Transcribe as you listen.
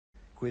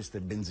Questa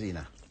è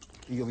benzina.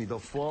 Io mi do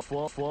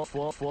fuoco.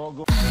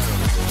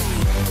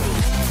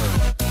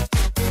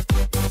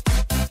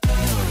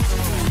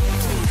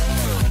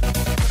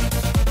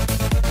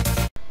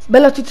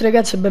 Bella a tutti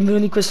ragazzi e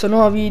benvenuti in questo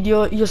nuovo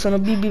video. Io sono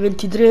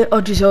BB23.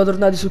 Oggi siamo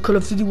tornati su Call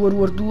of Duty World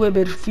War 2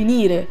 per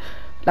finire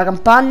la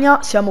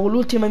campagna. Siamo con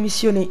l'ultima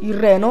missione in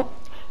Reno.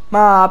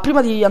 Ma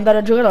prima di andare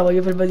a giocare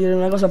voglio farvi vedere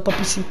una cosa un po'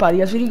 più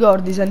simpatica. Sui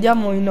ricordi, se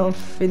andiamo in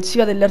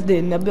offensiva delle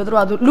Ardenne, abbiamo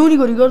trovato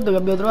l'unico ricordo che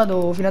abbiamo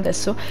trovato fino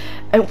adesso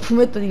è un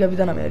fumetto di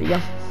Capitano America.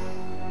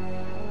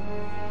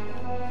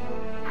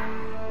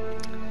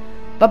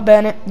 Va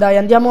bene, dai,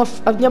 andiamo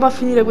a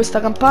finire questa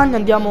campagna,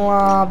 andiamo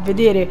a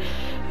vedere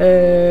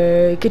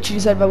che ci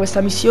riserva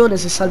questa missione,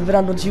 se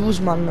salveranno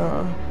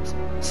Zussman,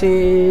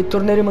 se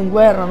torneremo in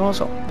guerra, non lo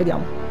so,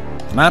 vediamo.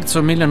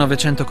 Marzo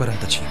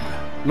 1945.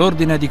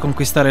 L'ordine è di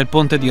conquistare il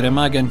ponte di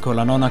Remagen con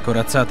la 9ª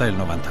corazzata e il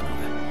 99.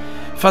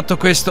 Fatto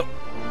questo,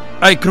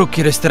 ai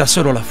Crocchi resterà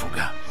solo la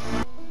fuga.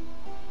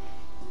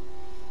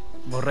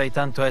 Vorrei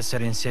tanto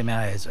essere insieme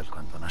a Hazel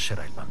quando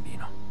nascerà il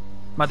bambino,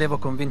 ma devo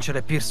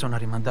convincere Pearson a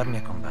rimandarmi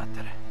a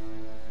combattere.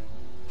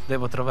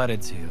 Devo trovare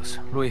Zeus,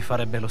 lui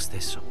farebbe lo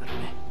stesso per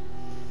me.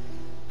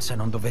 Se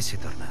non dovessi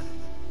tornare,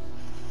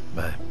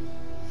 beh,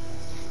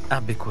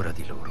 abbi cura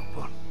di loro,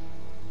 Paul.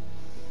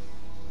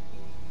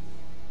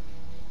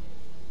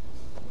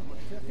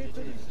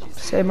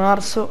 6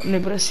 marzo, nei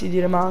pressi di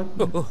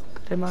Remagen.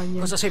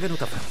 Cosa sei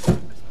venuto a fare?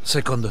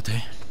 Secondo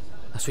te?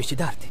 A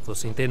suicidarti?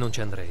 Fossi in te non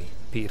ci andrei.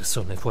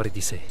 Pearson è fuori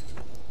di sé.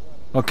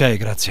 Ok,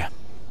 grazie.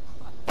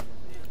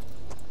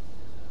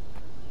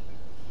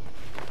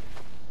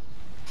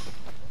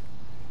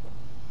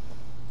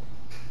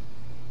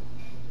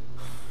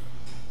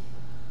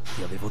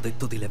 Ti avevo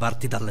detto di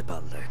levarti dalle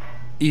palle.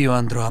 Io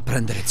andrò a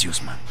prendere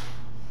Zussman.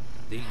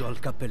 Dillo al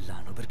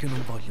cappellano perché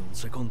non voglio un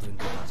secondo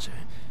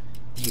incapace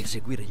di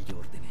eseguire gli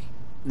ordini.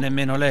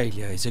 Nemmeno lei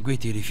li ha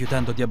eseguiti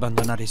rifiutando di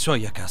abbandonare i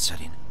suoi a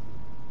Kasserine.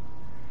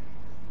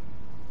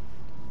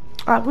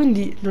 Ah,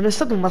 quindi non è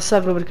stato un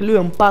massacro perché lui è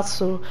un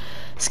pazzo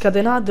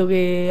scatenato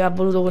che ha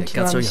voluto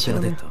continuare la missione.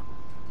 Che cazzo gli ha appena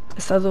detto? È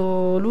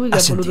stato lui che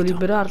ha voluto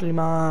liberarli,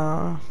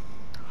 ma...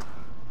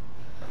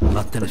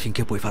 Vattene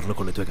finché puoi farlo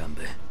con le tue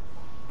gambe.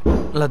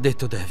 L'ha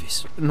detto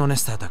Davis, non è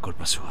stata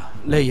colpa sua.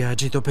 Lei ha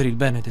agito per il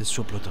bene del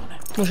suo plotone.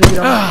 Non ci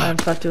tirava,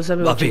 infatti lo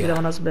sapevo che ci tirava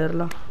una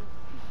sberla.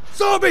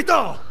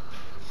 Subito!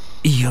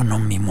 Io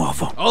non mi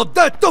muovo. Ho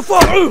detto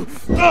fuori!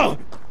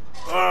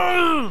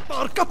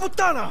 Porca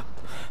puttana!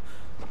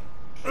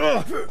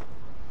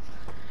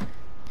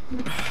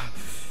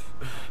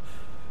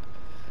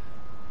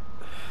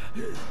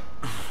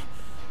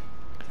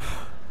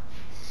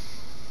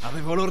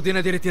 Avevo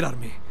l'ordine di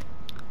ritirarmi,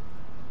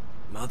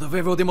 ma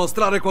dovevo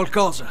dimostrare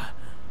qualcosa.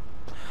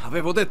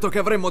 Avevo detto che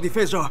avremmo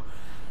difeso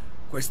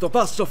questo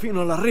passo fino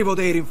all'arrivo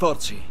dei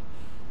rinforzi,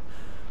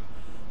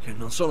 che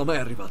non sono mai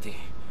arrivati.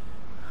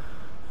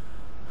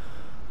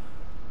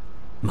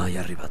 Mai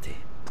arrivati.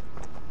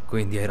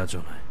 Quindi hai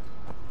ragione.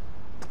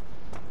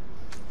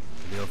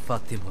 Li ho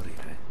fatti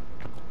morire.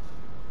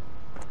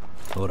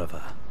 Ora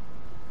va.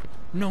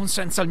 Non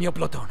senza il mio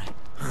plotone.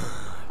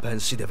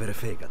 Pensi di avere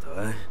fegato,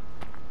 eh?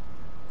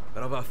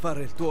 Prova a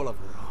fare il tuo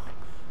lavoro,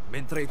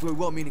 mentre i tuoi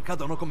uomini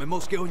cadono come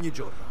mosche ogni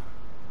giorno.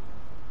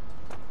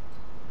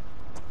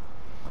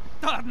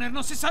 Turner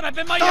non si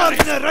sarebbe mai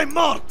Turner è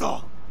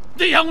morto!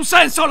 Dia un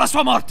senso alla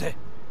sua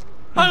morte!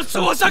 Al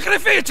suo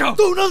sacrificio!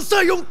 Tu non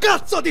sei un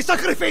cazzo di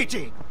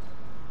sacrifici!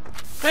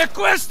 E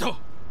questo?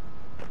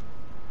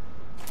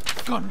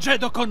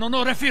 Congedo con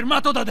onore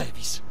firmato da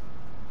Davis.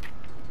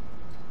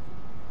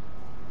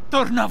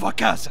 Tornavo a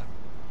casa.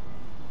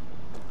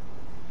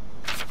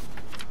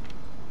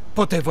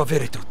 Potevo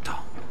avere tutto.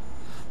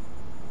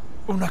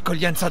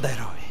 Un'accoglienza da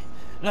eroi.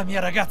 La mia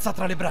ragazza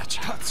tra le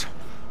braccia. Cazzo.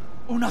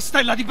 Una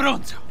stella di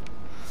bronzo.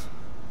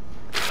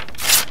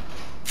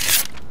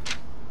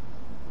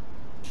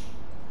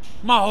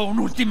 Ma ho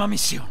un'ultima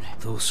missione.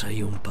 Tu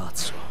sei un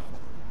pazzo.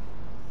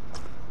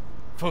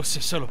 Fossi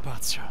solo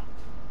pazzo.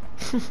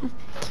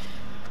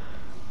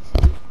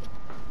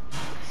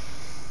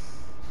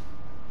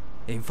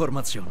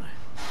 Informazione.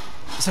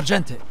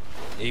 Sergente.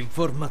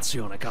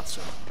 Informazione,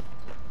 cazzo.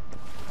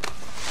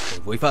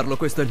 Se vuoi farlo,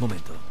 questo è il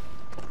momento.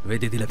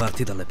 Vedi di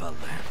levarti dalle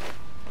palle.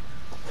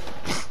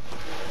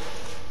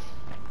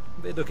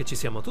 Vedo che ci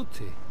siamo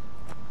tutti.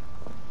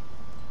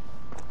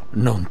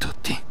 Non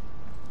tutti.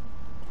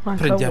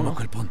 Manca Prendiamo uno.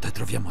 quel ponte e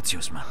troviamo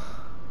Zussman.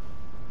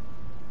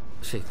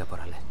 Sì,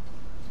 caporale.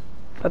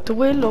 Fatto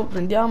quello,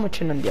 prendiamo e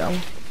ce ne andiamo.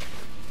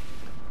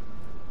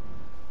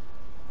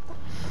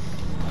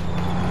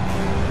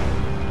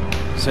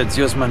 Se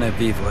Zussman è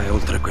vivo è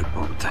oltre quel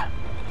ponte.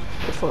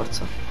 Per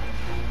forza.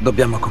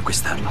 Dobbiamo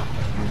conquistarlo.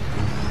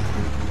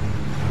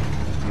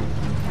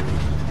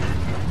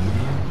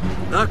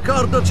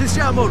 D'accordo, ci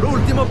siamo!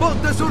 L'ultimo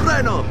ponte sul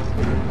Reno!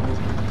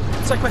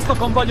 Se questo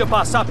convoglio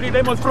passa,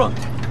 apriremo il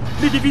fronte.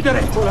 Li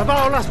divideremo. La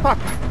va o la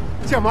spacca!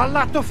 Siamo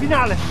all'atto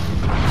finale!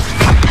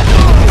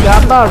 La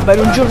barba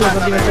in un giorno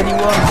sono diventati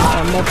uomini.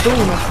 È morto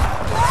uno.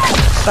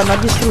 Stanno a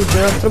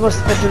distruggere l'altro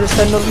posto peggio che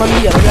sta in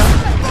Normandia,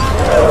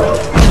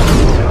 raga.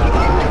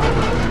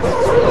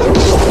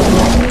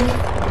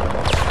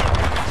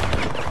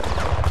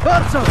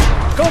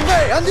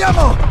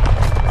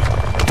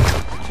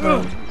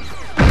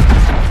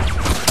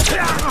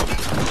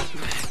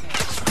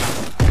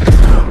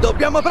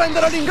 Dobbiamo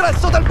prendere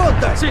l'ingresso del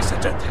ponte! Sì,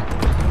 sergente.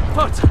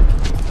 Forza!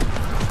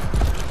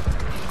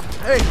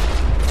 Ehi,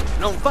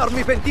 non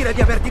farmi pentire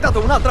di averti dato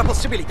un'altra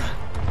possibilità.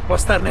 Può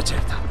starne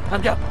certo.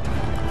 Andiamo.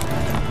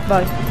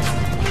 Vai.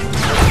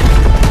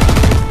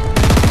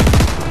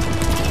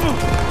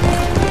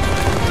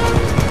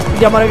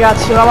 Andiamo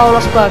ragazzi, la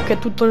la spacca, è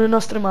tutto nelle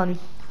nostre mani.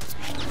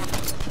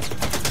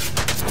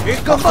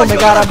 Il Come convoglio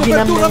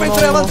carabina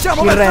mentre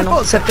avanziamo il verso il Reno,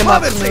 ponte. 7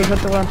 marzo Muoversi!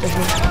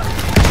 1945.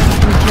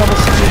 L'ultima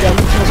possibilità,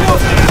 l'ultima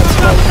scorsa.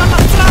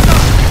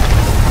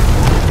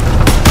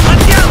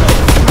 Andiamo!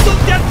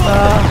 Tutti al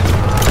ponte!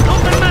 Non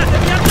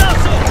fermatevi,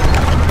 addosso!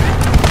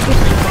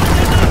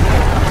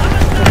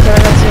 Ok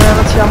ragazzi,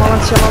 avanziamo.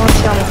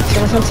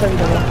 Siamo senza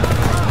vita però.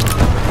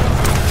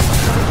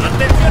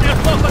 Attenzione al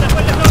fuoco da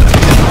quelle torri!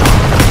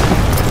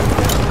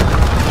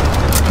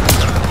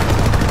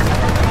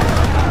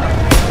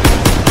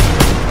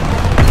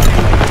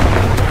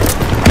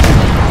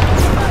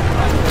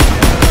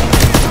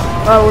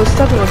 Ah, è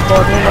stato uno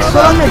sboglio, ma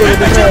solo a me deve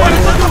prendere.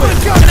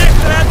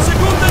 Destra al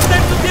secondo e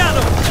terzo piano!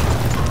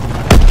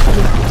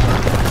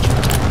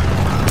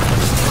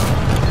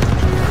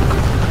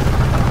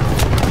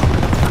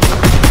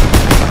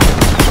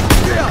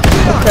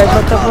 Ok,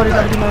 fatta fuori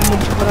la prima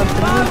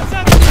MG42.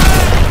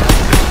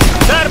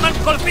 Sherman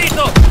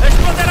colpito!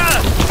 Esploderà!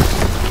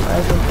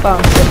 Sul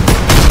panzer.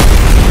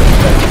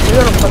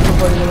 Io non faccio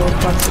fuori il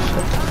panzer.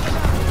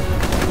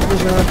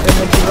 Invece non è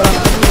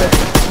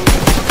MG42.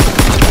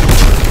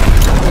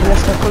 Non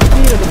riesco a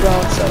colpire, dobbiamo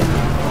avanzare.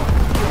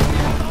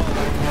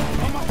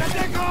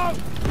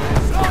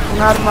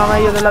 Un'arma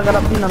meglio della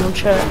carabina non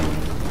c'è.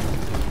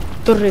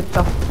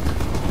 Torretta.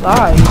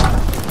 Vai.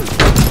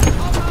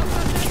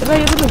 E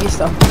meglio dove chi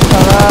sta?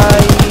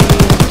 Vai.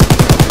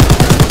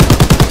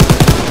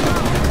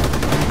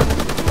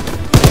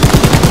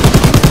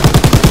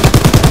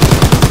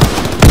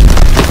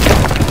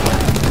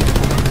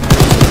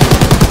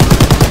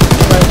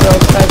 Vai, bravo,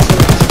 pezzo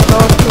di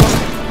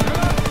trasporto.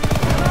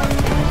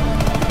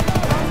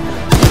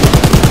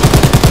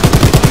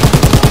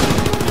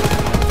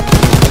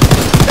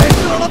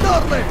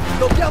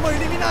 Dobbiamo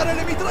eliminare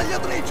le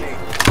mitragliatrici!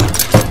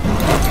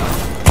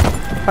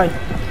 Vai.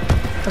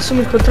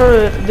 Assumi il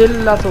controllo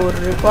della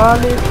torre.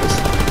 Quale?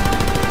 Questa.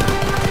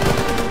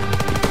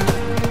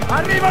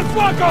 Arriva il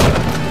fuoco!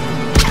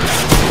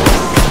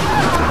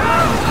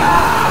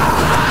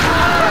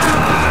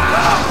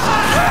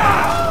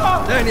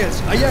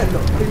 Daniels, aiello!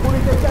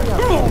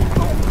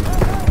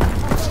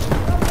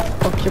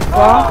 Occhio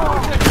qua.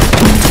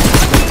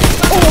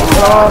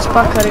 Oh,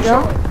 spacca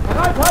raga.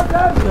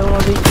 È uno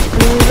dei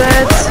primi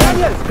pezzi.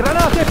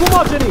 Granate e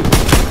fumogeni!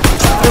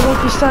 Devo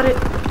conquistare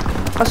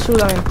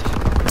assolutamente.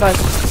 Vai.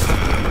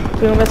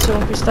 Primo pezzo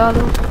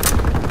conquistato.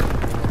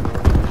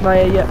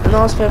 Vai,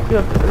 no aspetta più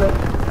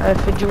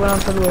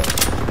FG42.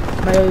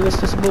 Meglio di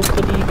questo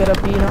sbocco di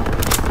carabina.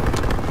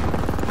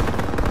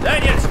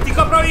 Daniels, ti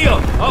copro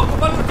io!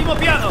 Occupa l'ultimo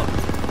piano!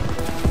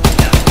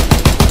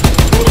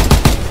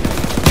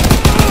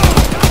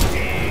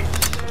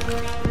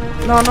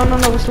 No,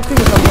 questo qui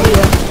mi fa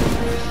morire.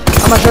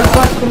 Ah, ma c'è il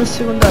parco come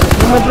secondario.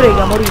 Non mi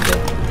prega, morite.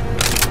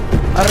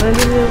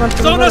 Arrendete quanto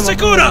Sono vuole,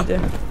 sicuro!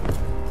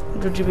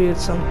 Giorgi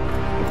Pearson.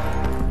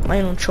 Ma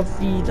io non c'ho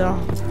vita.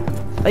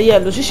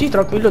 Aiello, sì,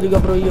 tranquillo, ti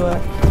copro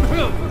io,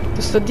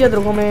 Ti sto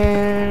dietro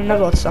come una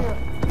cozza.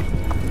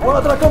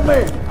 Squadra con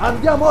me!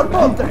 Andiamo al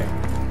ponte!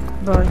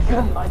 Vai.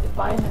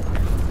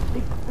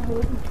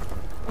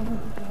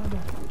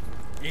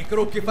 I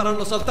crocchi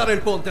faranno saltare il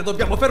ponte,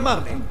 dobbiamo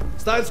fermarli!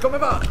 Styles, come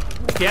va?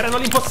 Erano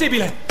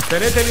l'impossibile!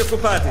 Tenetevi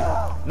occupati.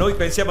 Noi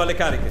pensiamo alle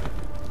cariche.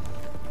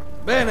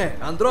 Bene,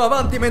 andrò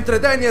avanti mentre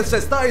Daniels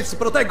e Styles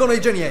proteggono i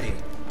genieri.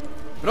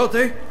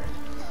 Pronti?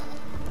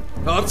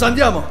 Forza,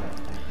 andiamo!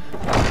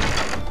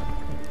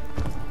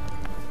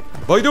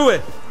 Voi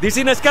due,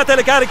 disinnescate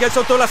le cariche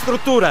sotto la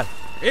struttura.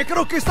 I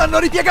crocchi stanno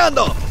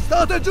ripiegando!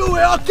 State giù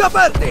e occhi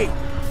aperti!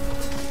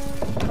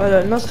 Allora,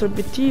 il nostro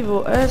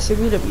obiettivo è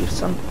seguire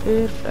Pearson.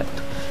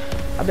 Perfetto.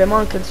 Abbiamo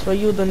anche il suo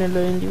aiuto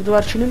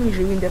nell'individuarci i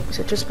nemici, quindi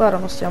se ci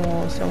sparano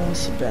stiamo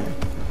messi bene.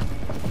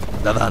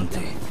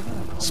 Davanti.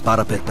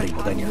 Spara per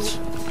primo, Daniels.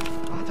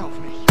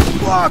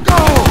 Fuoco!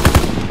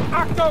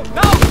 Achtung!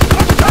 No!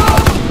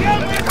 No!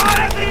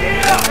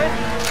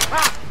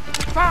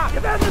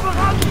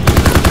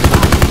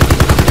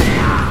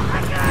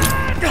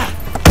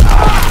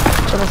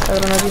 C'è questa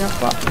granatina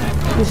qua.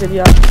 Qui si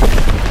via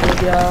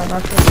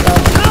un'altra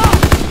strada.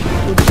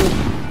 Giù.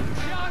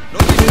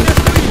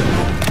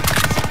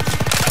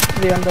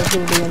 Devi andare giù,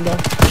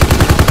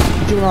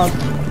 Giù un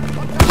altro.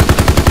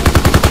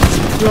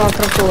 Giù un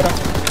altro ancora.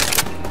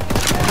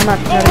 La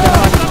macchina, raga, la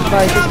macchina.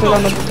 Vai, questo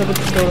l'hanno buttato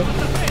più loro.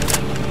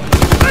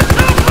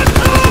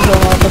 Questi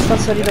sono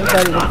abbastanza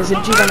ritardati perché si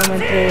girano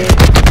mentre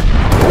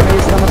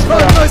stanno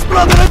sparando.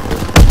 Esplodere!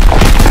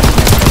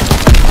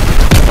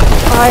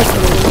 Ah,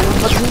 eccolo,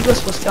 faccio un due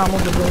spostiamo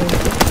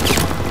ovviamente.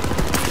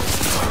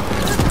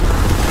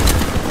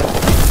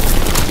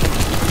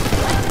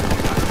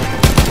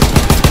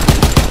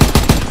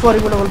 Fuori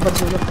quello col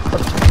bazooka.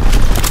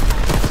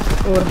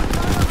 Ora.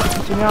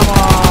 continuiamo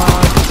a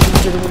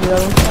distruggere quelli da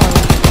lontano.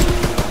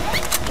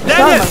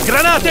 Daniel,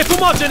 granate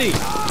fumogeni!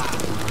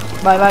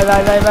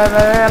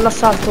 Vai,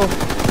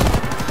 all'assalto.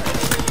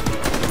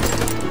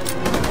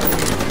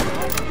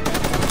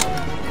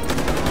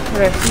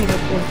 Finito il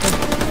punto.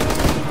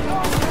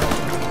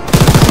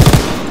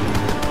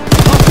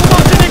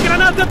 Fumogeni e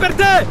granate per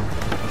te!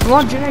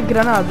 Fumogeni e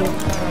granate.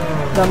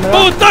 Dammela.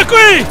 Butta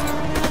qui!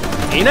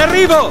 In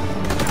arrivo!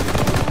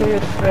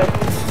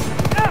 Perfetto.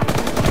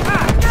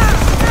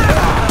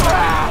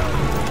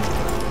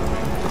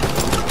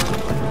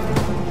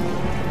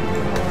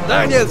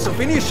 Daniels,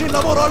 finisci il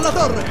lavoro alla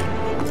torre!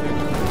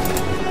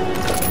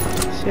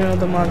 Sì, in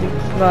automatico.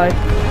 Vai.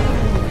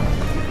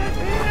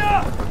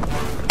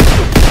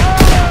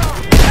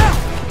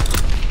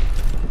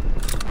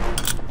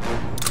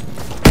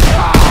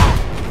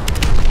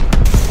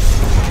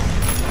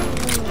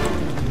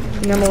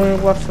 Andiamo con il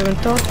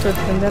 428 e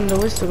prendendo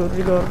questo che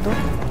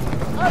ricordo.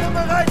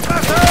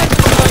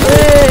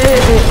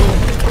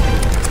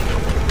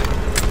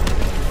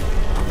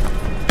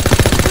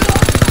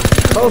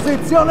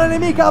 Posizione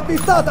nemica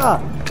avvistata!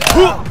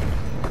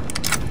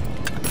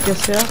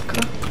 PSH.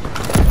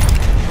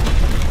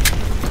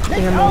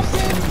 Vediamo.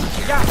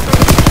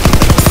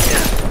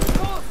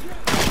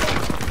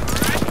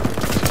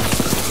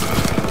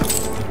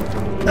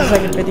 Non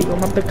sai che vi dico,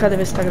 ma beccate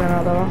questa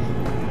granata, va?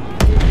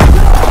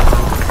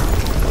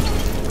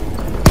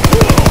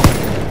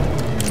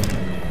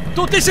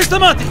 Tutti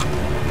sistemati!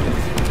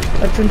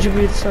 Aggiungi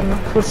Wilson.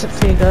 Forse è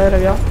finita,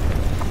 raga.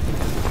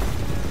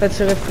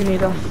 Penso che è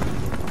finita.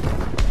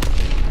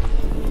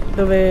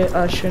 Dove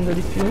scendo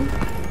di più?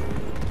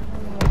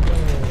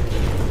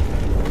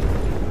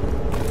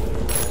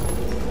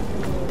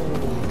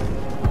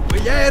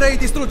 Quegli aerei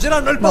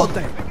distruggeranno il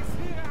ponte!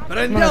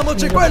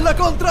 Prendiamoci quella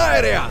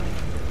contraerea!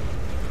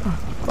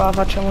 Qua la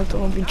faccia molto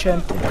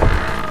convincente.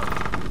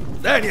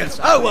 Daniels,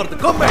 Howard,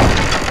 con me!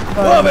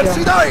 Vai,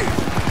 Muoversi, dai!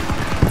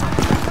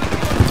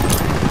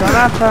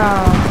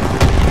 Granata!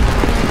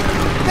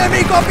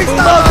 Nemico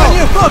avvistato!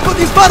 Un fuoco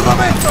di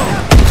sbarramento!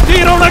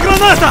 Tira una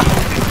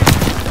granata!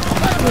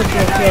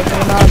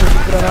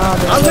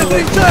 Granate. Alle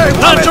trincee!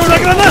 Lancio una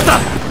granata!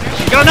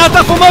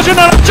 Granata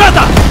fumogena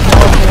lanciata!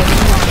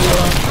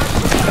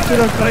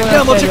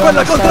 Prendiamoci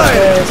quella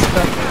contraerea!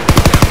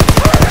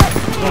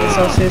 Non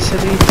so se sia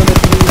dritto per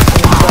dritto,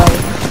 non so.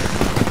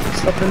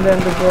 Sto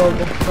prendendo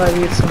poco. Vai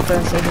Wilson,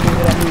 pensa che mi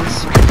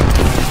bravissimo.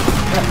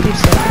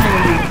 Wilson, come lo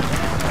dico?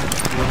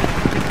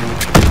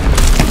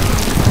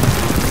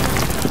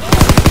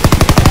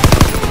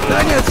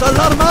 Daniels,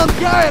 allarma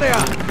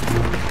antiaerea!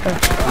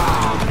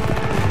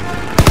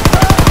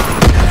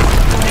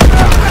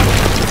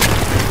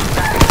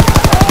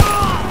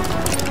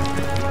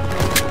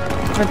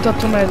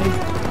 28 metri.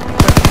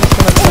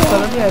 Questa l'ha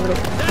saltata dietro.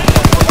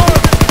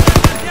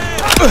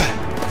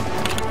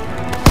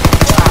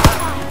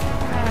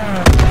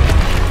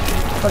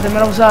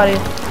 Fatemela usare.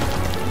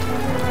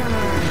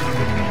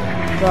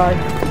 Vai.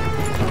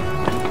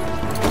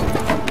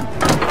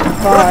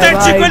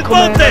 Proteggi quel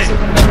ponte!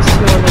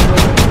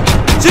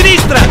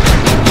 Sinistra!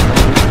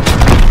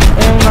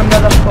 È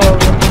un'andata a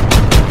fuoco.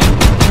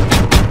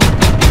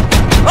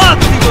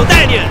 Ottimo,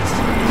 Daniels!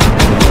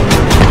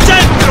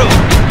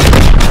 Centro!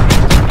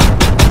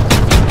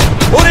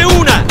 Ore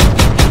una!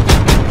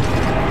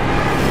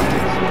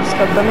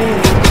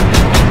 Riscaldamento.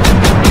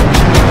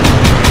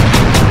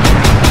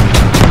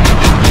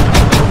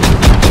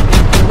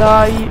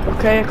 Dai,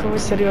 ok, ecco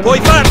questi arrivano. Puoi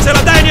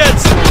farcela,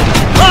 Daniels!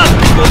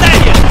 Ottimo,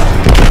 Daniels!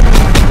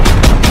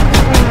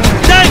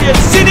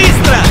 Daniels,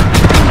 sinistra!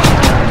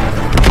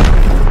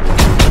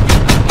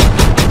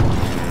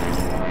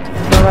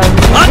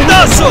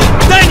 Addosso!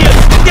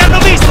 Daniels, ti hanno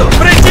visto!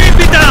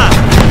 Precipita!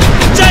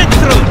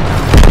 Centro!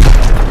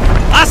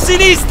 A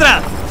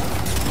sinistra!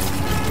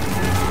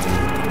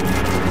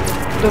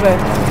 Dov'è?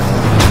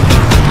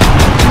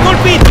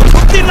 Colpito!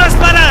 Continua a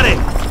sparare!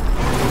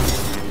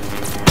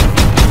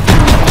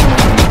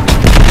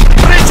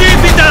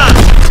 Precipita!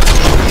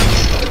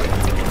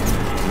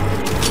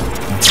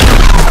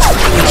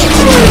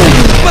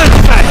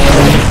 Perfetto!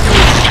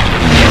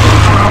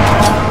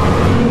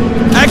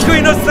 Ecco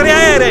i nostri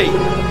aerei!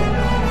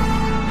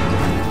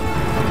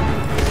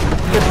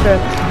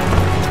 Perfetto.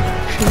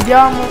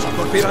 Scendiamo.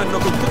 Colpiranno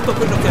con tutto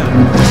quello che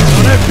hanno.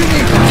 Non è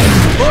finita!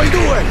 Voi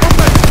due, con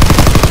me!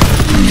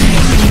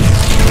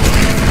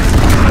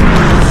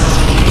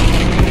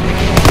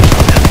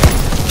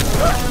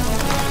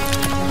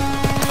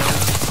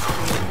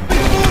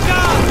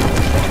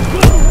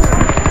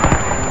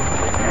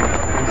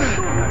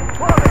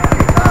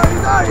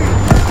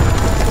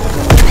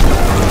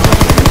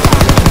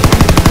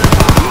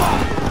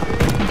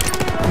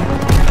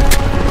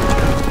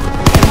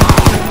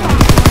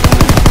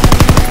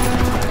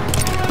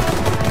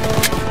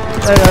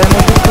 Raga,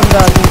 abbiamo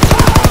circondati.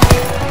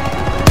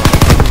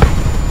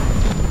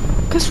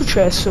 Che è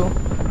successo?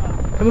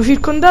 Abbiamo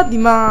circondati,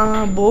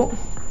 ma boh.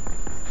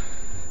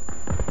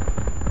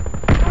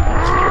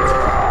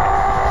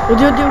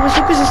 Oddio, oddio,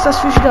 questo qui si sta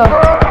suicidando.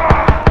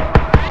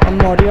 A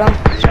mori,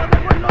 va.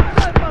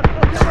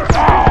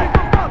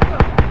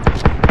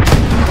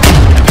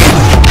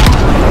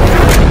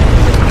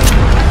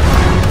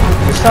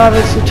 stava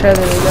per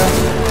succedere,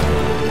 ragazzi.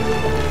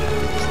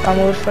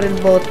 Stiamo per fare il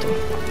botto.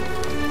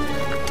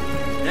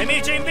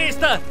 Nemici in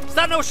vista!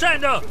 Stanno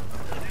uscendo!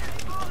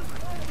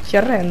 Si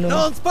arrendono.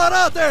 Non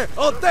sparate!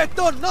 Ho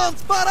detto non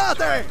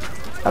sparate!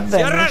 Va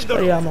bene, non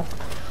spariamo.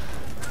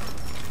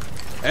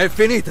 È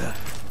finita.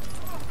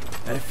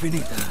 È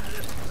finita.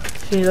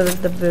 Finita per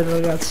davvero,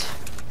 ragazzi.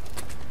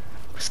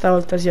 Questa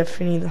volta si è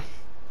finita.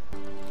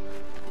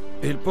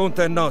 Il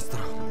punto è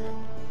nostro.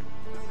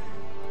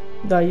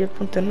 Dai, il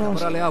punto è nostro.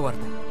 Caporale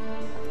Howard.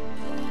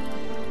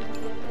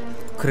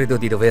 Credo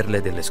di doverle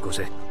delle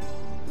scuse.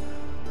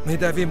 Mi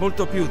devi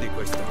molto più di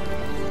questo.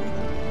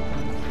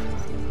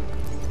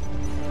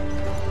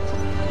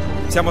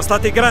 Siamo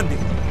stati grandi.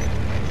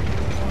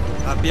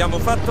 Abbiamo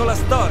fatto la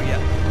storia.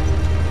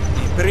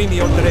 I primi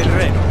oltre il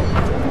Reno.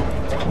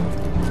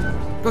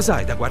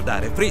 Cos'hai da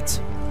guardare,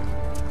 Fritz?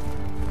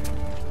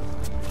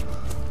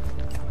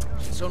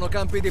 Ci sono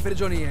campi di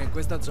prigionia in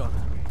questa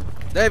zona.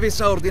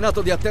 Davis ha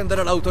ordinato di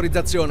attendere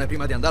l'autorizzazione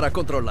prima di andare a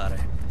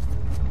controllare.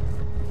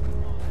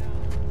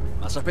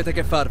 Ma sapete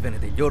che farvene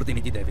degli ordini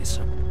di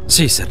Davis?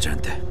 Sì,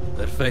 sergente.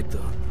 Perfetto.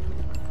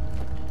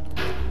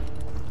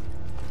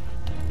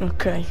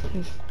 Ok.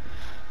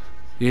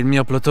 Il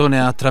mio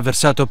plotone ha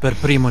attraversato per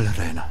primo il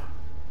Reno.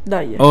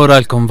 Dai. Ora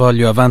il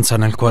convoglio avanza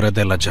nel cuore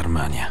della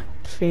Germania.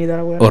 Finita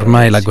la guerra.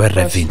 Ormai la ragazzi, guerra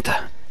è quasi.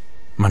 vinta.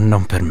 Ma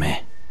non per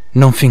me.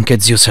 Non finché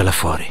Zeus è là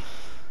fuori.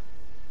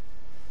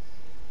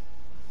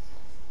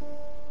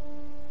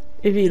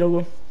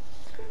 Epilogo.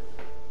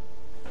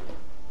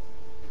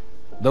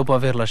 Dopo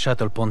aver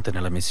lasciato il ponte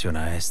nella missione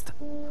a est,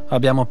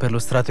 abbiamo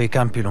perlustrato i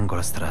campi lungo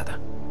la strada.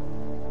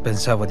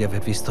 Pensavo di aver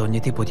visto ogni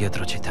tipo di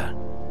atrocità.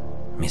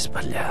 Mi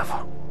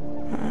sbagliavo.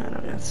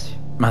 Ragazzi.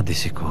 Ma di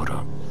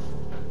sicuro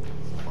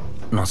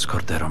non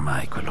scorderò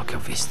mai quello che ho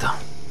visto.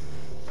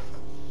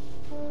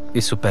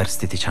 I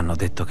superstiti ci hanno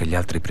detto che gli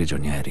altri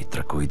prigionieri,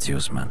 tra cui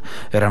Zussman,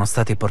 erano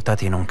stati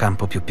portati in un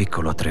campo più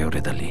piccolo a 3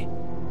 ore da lì.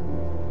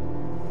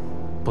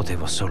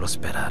 Potevo solo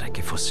sperare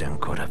che fosse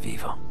ancora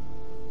vivo.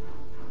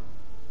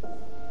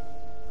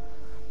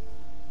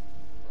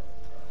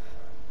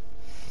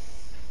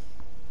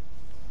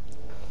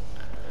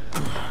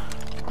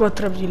 Il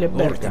 4 aprile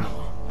Berga.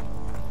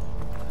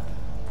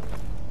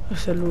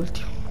 Questo è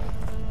l'ultimo.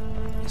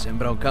 Mi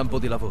sembra un campo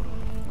di lavoro.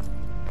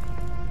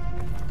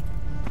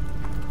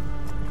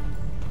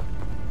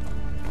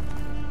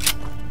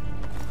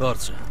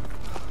 Forza.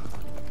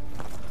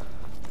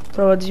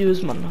 Prova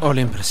Zussman. Ho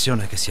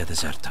l'impressione che sia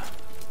deserto.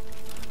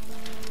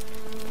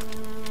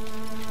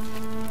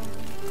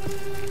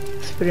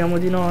 Speriamo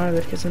di no,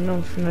 perché sennò è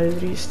un finale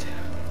triste.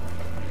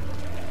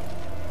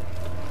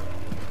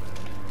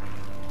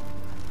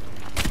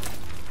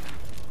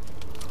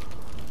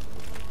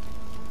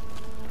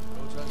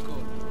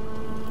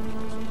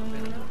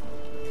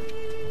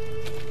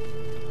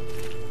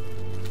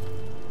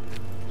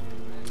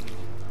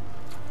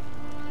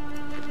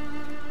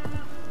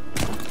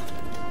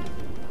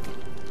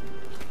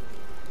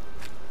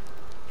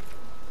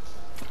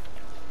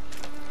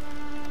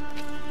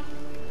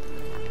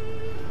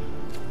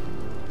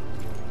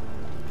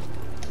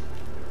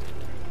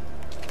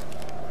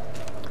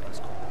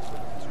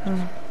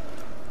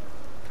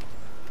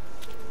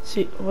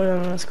 Sì,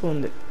 vogliono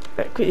nascondere.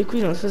 Qui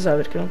non si sa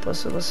perché non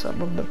posso passare,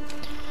 vabbè.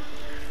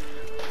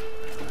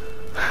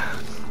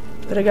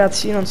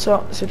 Ragazzi, io non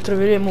so se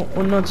troveremo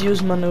o no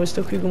Zussman.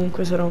 Questo qui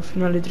comunque sarà un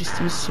finale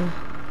tristissimo.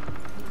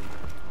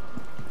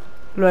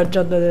 Lo è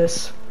già da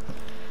adesso.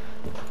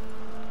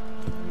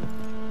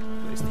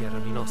 Questi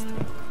erano i nostri.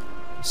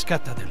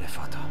 Scatta delle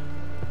foto.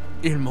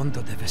 Il mondo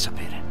deve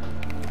sapere.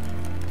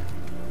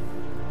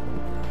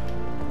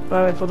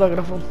 Vabbè,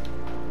 fotografo.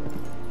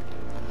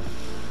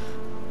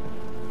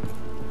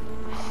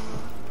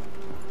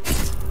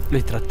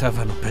 Li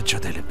trattavano peggio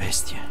delle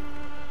bestie.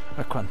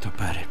 A quanto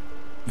pare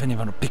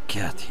venivano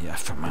picchiati,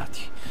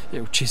 affamati e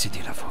uccisi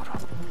di lavoro.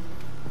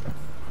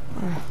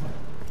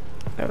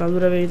 È una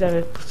dura verità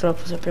che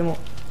purtroppo sappiamo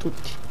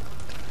tutti.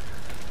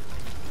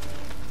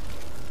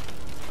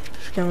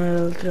 Cerchiamo dalle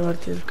altre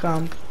parti del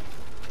campo.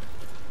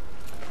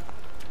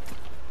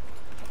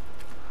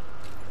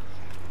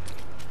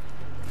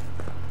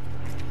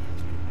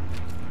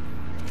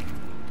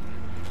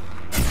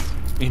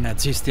 I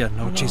nazisti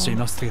hanno ucciso i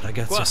nostri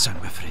ragazzi Qua. a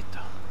sangue freddo.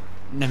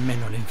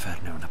 Nemmeno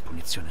l'inferno è una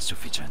punizione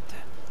sufficiente.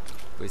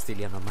 Questi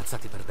li hanno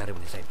ammazzati per dare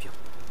un esempio.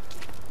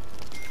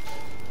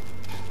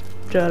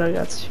 Già,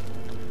 ragazzi.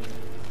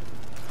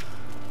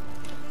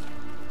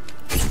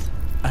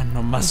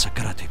 Hanno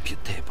massacrato i più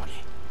deboli.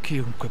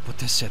 Chiunque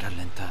potesse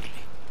rallentarli.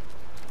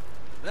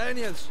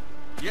 Daniels,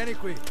 vieni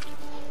qui.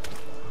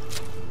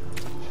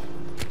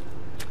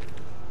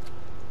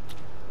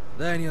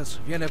 Daniels,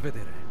 vieni a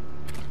vedere.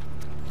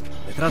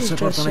 Le tracce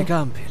portano ai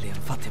campi, li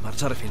hanno fatti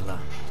marciare fin là.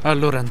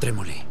 Allora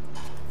andremo lì.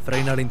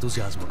 Frena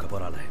l'entusiasmo,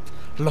 caporale.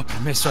 L'ho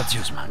promesso a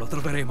Zussman. Lo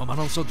troveremo, ma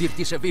non so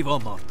dirti se è vivo o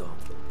morto.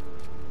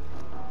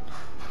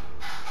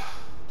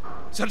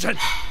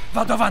 Sergente,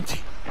 vado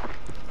avanti.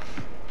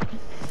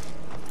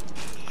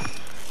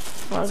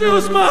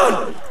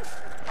 Zussman!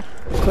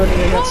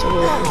 Corri, ragazzi,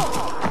 corri.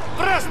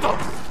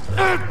 Presto!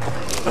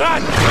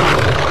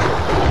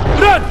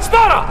 Ren,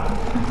 spara!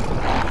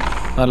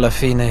 Alla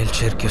fine il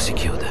cerchio si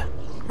chiude.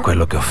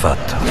 Quello che ho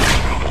fatto,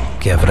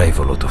 che avrei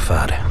voluto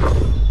fare.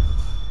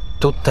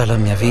 Tutta la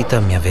mia vita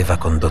mi aveva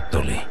condotto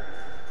lì.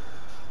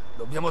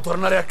 Dobbiamo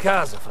tornare a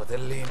casa,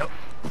 fratellino.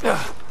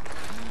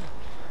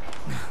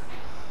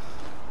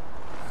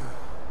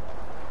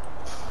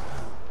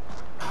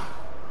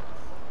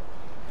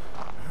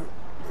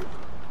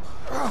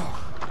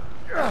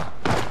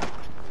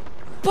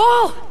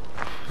 Paul!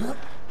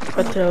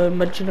 Infatti l'avevo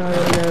immaginato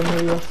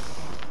io.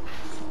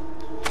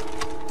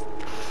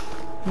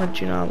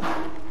 Immaginavo.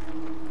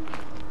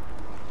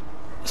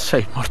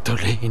 Sei morto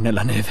lì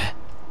nella neve.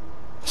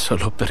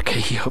 Solo perché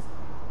io...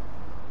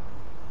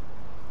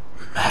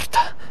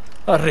 Merda.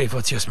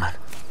 Arrivo, Zussman.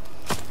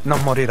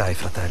 Non morirai,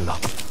 fratello.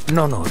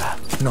 Non ora,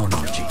 non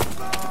oggi.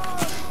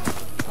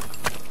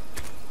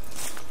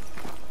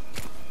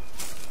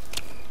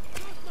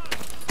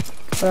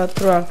 Vado a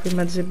trovare qui in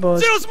mezzo ai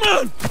boss.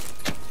 Zussman!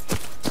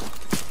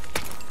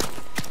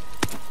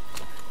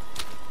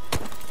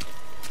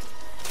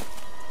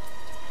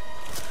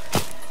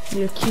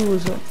 Io è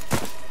chiuso.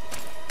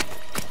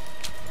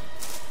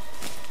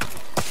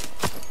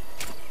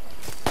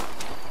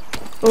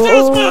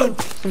 Oh,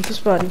 quanto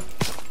spari?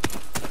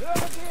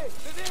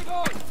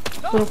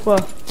 Sono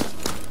qua.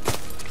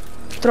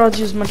 Trova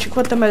Zussman,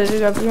 50 metri,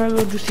 raga, prima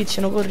avevo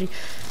giustizia, no, corri.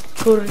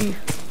 Corri.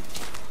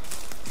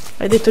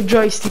 Hai detto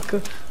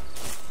joystick.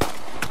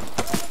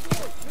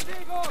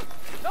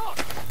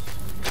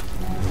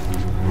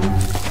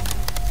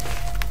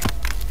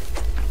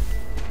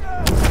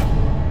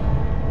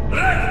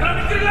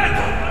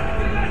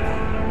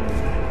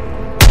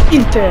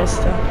 In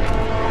testa.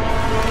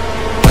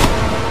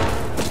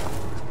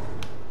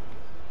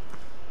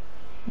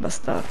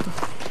 Bastardo.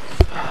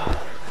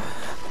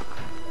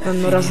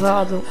 L'hanno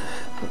rasato.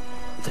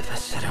 Deve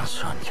essere un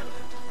sogno.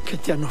 Che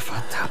ti hanno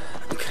fatto?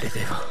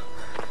 Credevo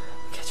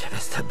che ci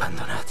aveste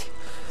abbandonati.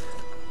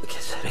 Che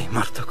sarei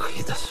morto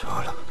qui da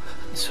solo.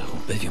 Su,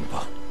 bevi un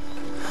po'.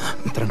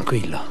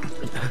 Tranquillo.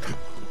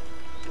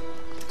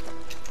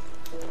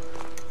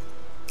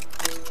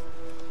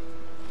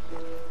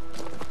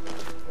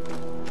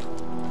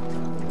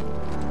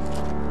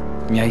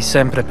 Mi hai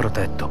sempre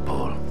protetto,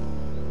 Paul.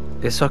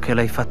 E so che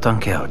l'hai fatto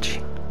anche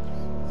oggi.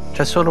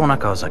 C'è solo una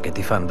cosa che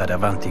ti fa andare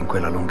avanti in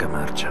quella lunga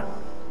marcia.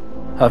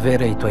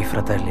 Avere i tuoi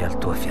fratelli al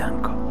tuo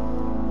fianco.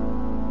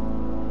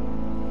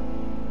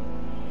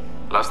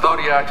 La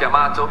storia ha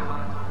chiamato,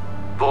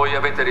 voi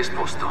avete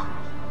risposto.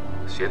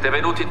 Siete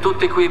venuti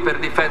tutti qui per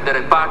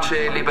difendere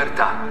pace e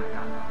libertà.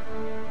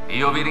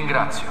 Io vi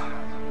ringrazio.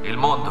 Il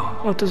mondo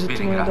 8 vi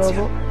settimane ringrazia.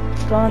 dopo.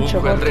 Francia,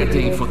 Ovunque andrete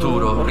in porta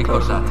futuro, qualcosa.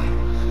 ricordate.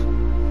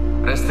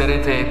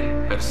 Resterete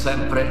per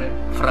sempre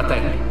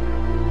fratelli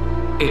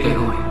ed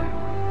eroi.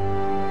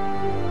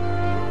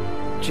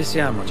 Ci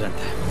siamo,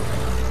 gente.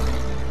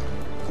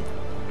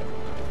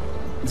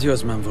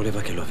 Zussman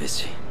voleva che lo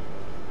avessi.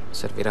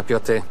 Servirà più a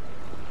te.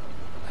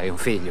 Hai un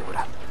figlio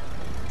ora.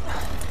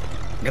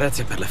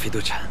 Grazie per la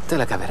fiducia. Te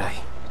la caverai.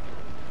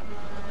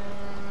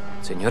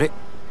 Signori.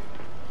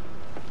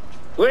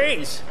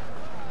 Wings!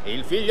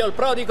 Il figlio al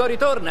prodigo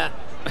ritorna!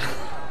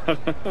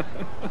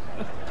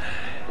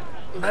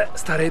 Beh,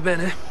 starei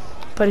bene.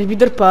 Pare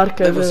Peter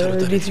Parker Devo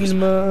salutare di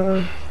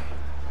film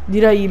di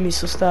Raimi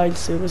su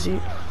Styles così.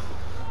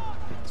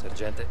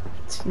 Sergente.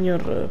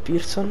 Signor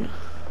Pearson.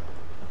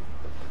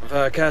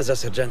 Va a casa,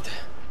 sergente.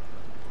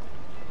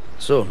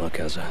 Sono a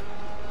casa.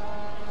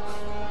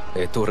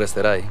 E tu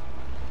resterai?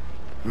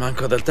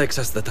 Manco dal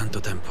Texas da tanto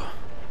tempo.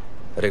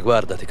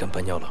 Riguardati,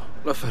 campagnolo.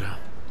 Lo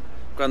farò.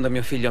 Quando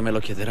mio figlio me lo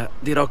chiederà,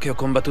 dirò che ho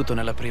combattuto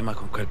nella prima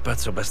con quel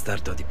pazzo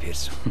bastardo di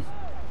Pearson.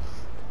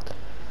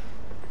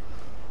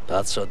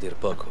 Pazzo a dir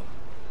poco.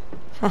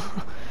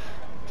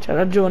 C'ha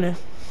ragione.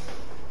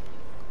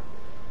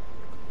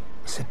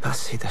 Se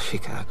passi da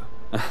Chicago,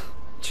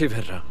 Ci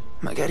verrò.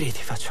 magari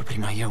ti faccio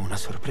prima io una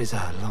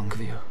sorpresa a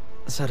Longview.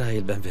 Sarai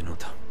il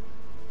benvenuto.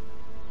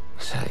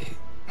 Sai,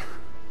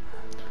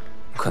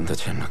 quando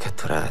ci hanno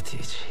catturati,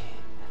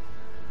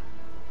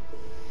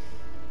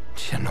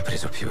 ci hanno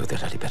preso più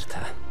della libertà.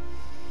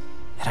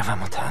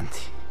 Eravamo tanti,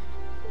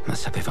 ma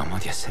sapevamo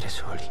di essere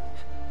soli.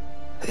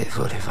 E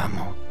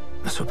volevamo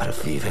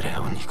sopravvivere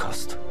a ogni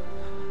costo.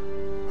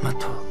 Ma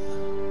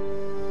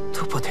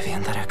tu potevi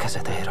andare a casa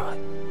da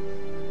eroe.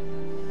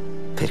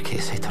 Perché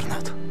sei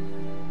tornato?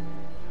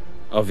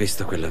 Ho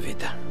visto quella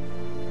vita,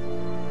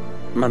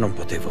 ma non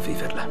potevo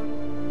viverla.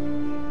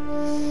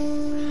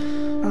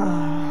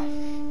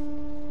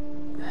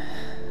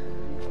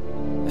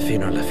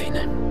 Fino alla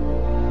fine.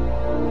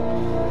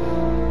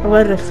 La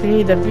guerra è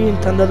finita, è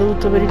vinta, è andato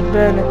tutto per il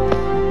bene.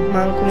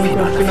 Ma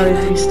comunque un finale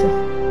triste.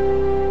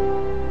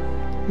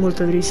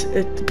 Molto triste.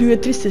 E più che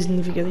triste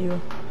significativo.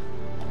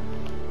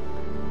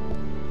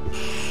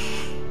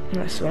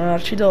 Adesso vanno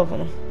al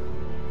citofono.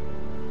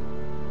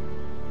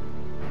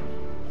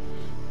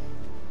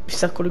 Mi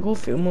stacco le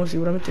cuffie, ora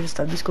sicuramente ci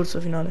sta il discorso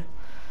finale.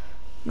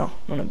 No,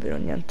 non è vero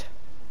niente.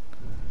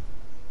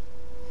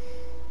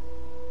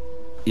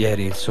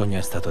 Ieri il sogno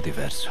è stato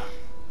diverso.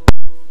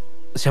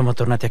 Siamo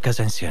tornati a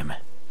casa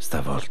insieme,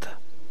 stavolta.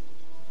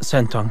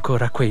 Sento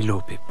ancora quei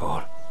lupi,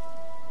 Paul.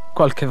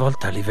 Qualche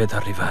volta li vedo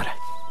arrivare.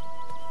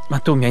 Ma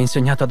tu mi hai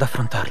insegnato ad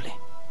affrontarli.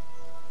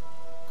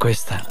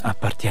 Questa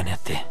appartiene a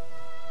te.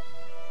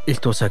 Il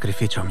tuo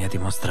sacrificio mi ha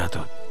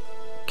dimostrato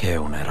che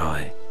un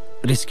eroe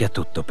rischia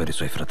tutto per i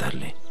suoi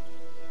fratelli.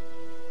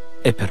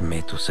 E per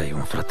me tu sei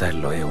un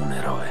fratello e un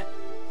eroe.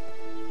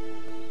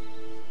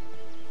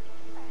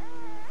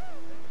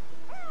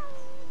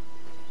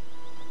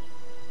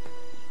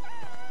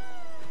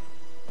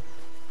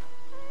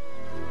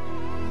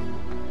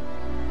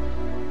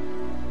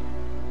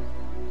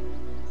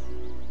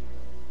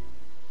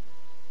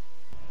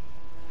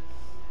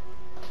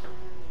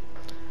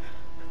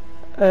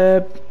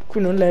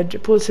 Qui non legge.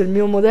 Paul è il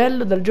mio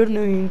modello dal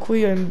giorno in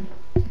cui ho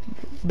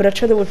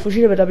bracciato quel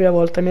fucile per la prima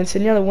volta. Mi ha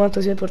insegnato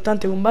quanto sia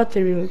importante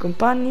combattere per i miei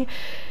compagni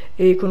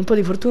e con un po'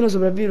 di fortuna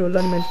sopravvivere con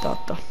l'anima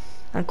intatta.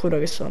 Ancora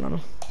che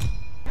suonano.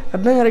 Va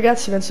bene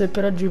ragazzi, penso che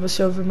per oggi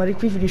possiamo fermare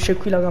qui. Finisce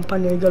qui la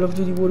campagna di Call of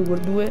Duty World War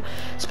 2.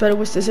 Spero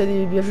questa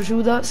serie vi è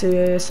piaciuta. Se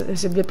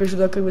vi è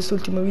piaciuto anche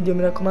quest'ultimo video,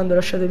 mi raccomando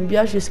lasciate mi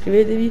piace,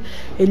 iscrivetevi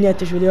e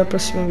niente, ci vediamo al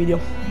prossimo video.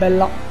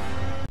 Bella!